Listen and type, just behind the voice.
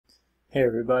Hey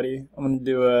everybody, I'm going to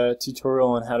do a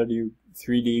tutorial on how to do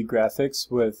 3D graphics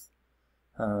with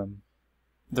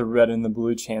the red and the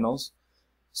blue channels.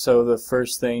 So the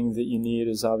first thing that you need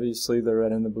is obviously the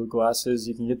red and the blue glasses.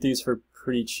 You can get these for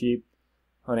pretty cheap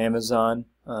on Amazon.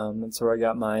 That's where I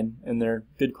got mine, and they're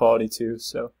good quality too,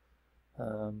 so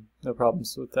no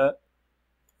problems with that.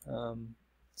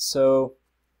 So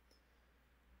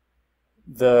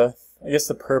I guess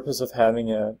the purpose of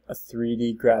having a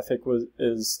 3D graphic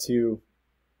is to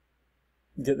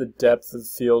get the depth of the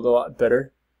field a lot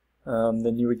better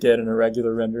than you would get in a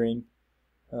regular rendering.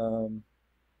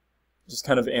 Just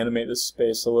kind of animate the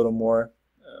space a little more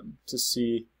to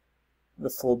see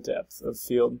the full depth of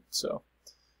field. So,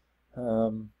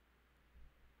 and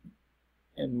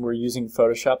we're using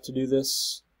Photoshop to do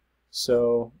this.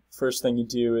 So first thing you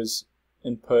do is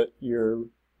import your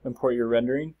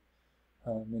rendering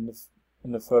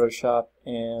into Photoshop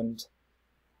and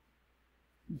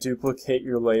duplicate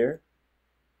your layer.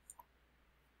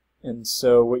 And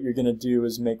so what you're going to do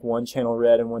is make one channel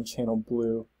red and one channel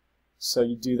blue. So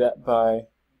you do that by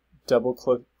double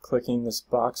clicking this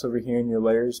box over here in your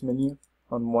layers menu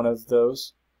on one of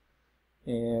those,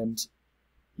 and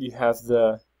you have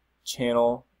the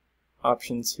channel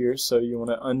options here, so you want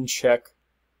to uncheck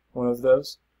one of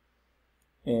those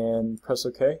and press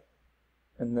OK,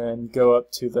 and then go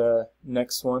up to the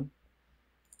next one,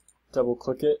 double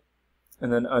click it,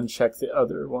 and then uncheck the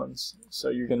other ones. So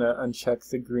you're going to uncheck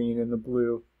the green and the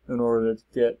blue in order to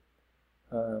get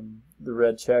the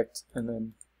red checked, and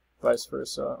then vice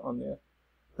versa on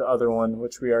the other one,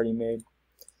 which we already made.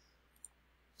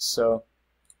 So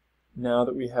now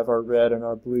that we have our red and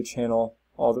our blue channel,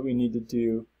 all that we need to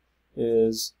do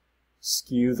is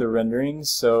skew the rendering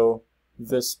so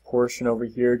this portion over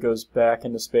here goes back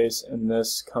into space and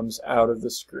this comes out of the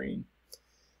screen.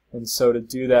 And so to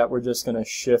do that, we're just going to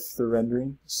shift the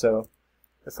rendering. So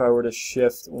if I were to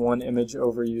shift one image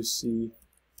over, you see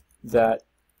that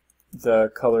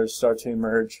the colors start to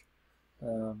emerge.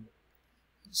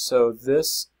 So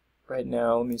this right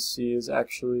now, let me see, is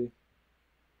actually,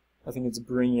 I think it's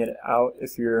bringing it out.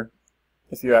 If you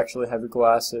actually have your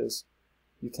glasses,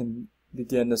 you can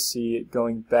begin to see it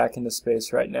going back into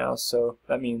space right now. So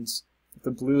that means if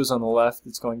the blue is on the left,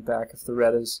 it's going back. If the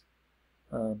red is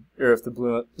or if the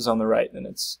blue is on the right, then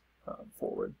it's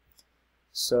forward.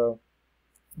 So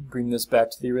bring this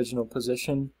back to the original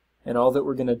position, and all that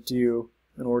we're going to do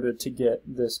in order to get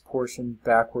this portion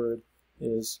backward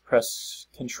is press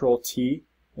Control T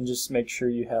and just make sure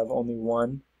you have only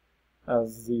one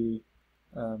of the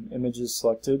images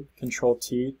selected. Control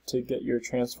T to get your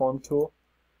transform tool.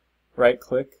 Right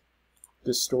click,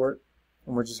 distort,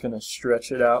 and we're just going to stretch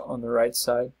it out on the right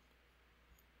side.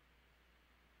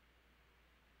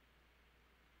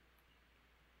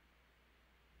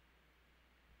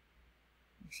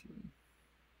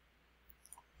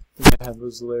 I have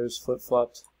those layers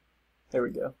flip-flopped. There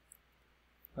we go.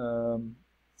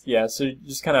 Yeah, so you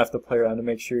just kind of have to play around to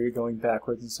make sure you're going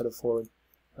backwards instead of forward.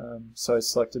 So I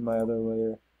selected my other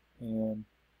layer and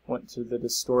went to the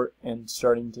distort and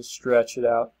starting to stretch it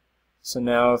out. So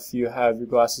now if you have your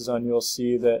glasses on, you'll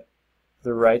see that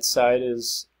the right side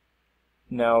is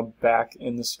now back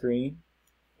in the screen.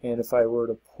 And if I were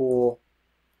to pull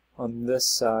on this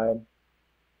side,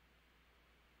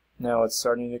 now it's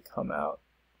starting to come out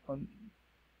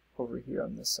over here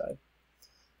on this side.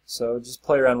 So just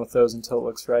play around with those until it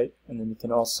looks right, and then you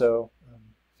can also,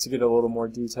 to get a little more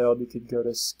detailed, you could go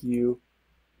to skew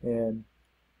and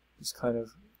just kind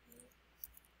of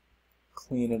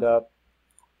clean it up.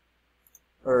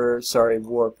 Or sorry,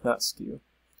 warp, not skew.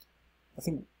 I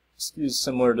think skew is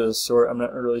similar to sort. I'm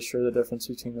not really sure the difference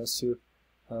between those two.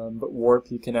 But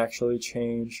warp, you can actually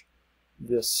change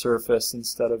this surface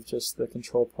instead of just the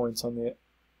control points on the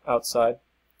outside.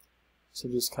 So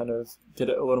just kind of get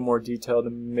it a little more detailed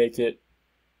and make it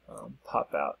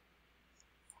pop out.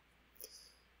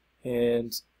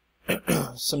 And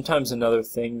sometimes another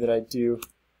thing that I do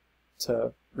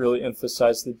to really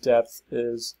emphasize the depth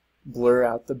is blur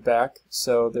out the back.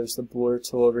 So there's the blur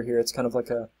tool over here. It's kind of like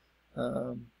a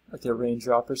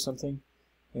raindrop or something,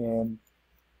 and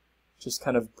just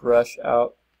kind of brush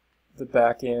out the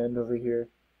back end over here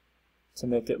to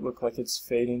make it look like it's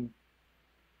fading.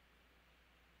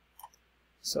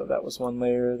 So that was one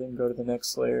layer, then go to the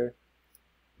next layer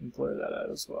and blur that out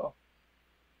as well.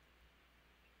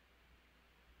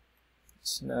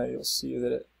 So now you'll see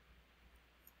that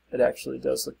it actually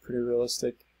does look pretty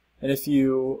realistic. And if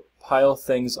you pile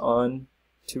things on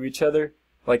to each other,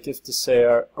 like if to say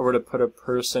I were to put a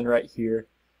person right here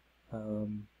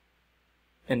and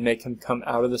make him come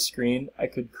out of the screen, I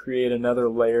could create another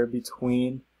layer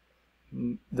between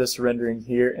this rendering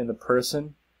here in the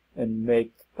person and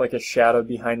make like a shadow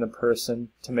behind the person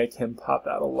to make him pop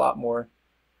out a lot more.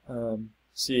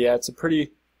 So yeah, it's a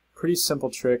pretty simple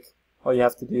trick. All you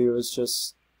have to do is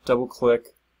just double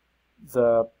click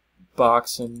the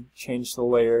box and change the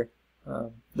layer,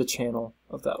 the channel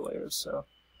of that layer. So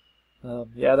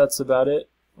yeah, that's about it.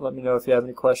 Let me know if you have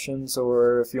any questions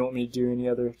or if you want me to do any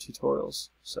other tutorials.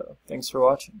 So thanks for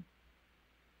watching.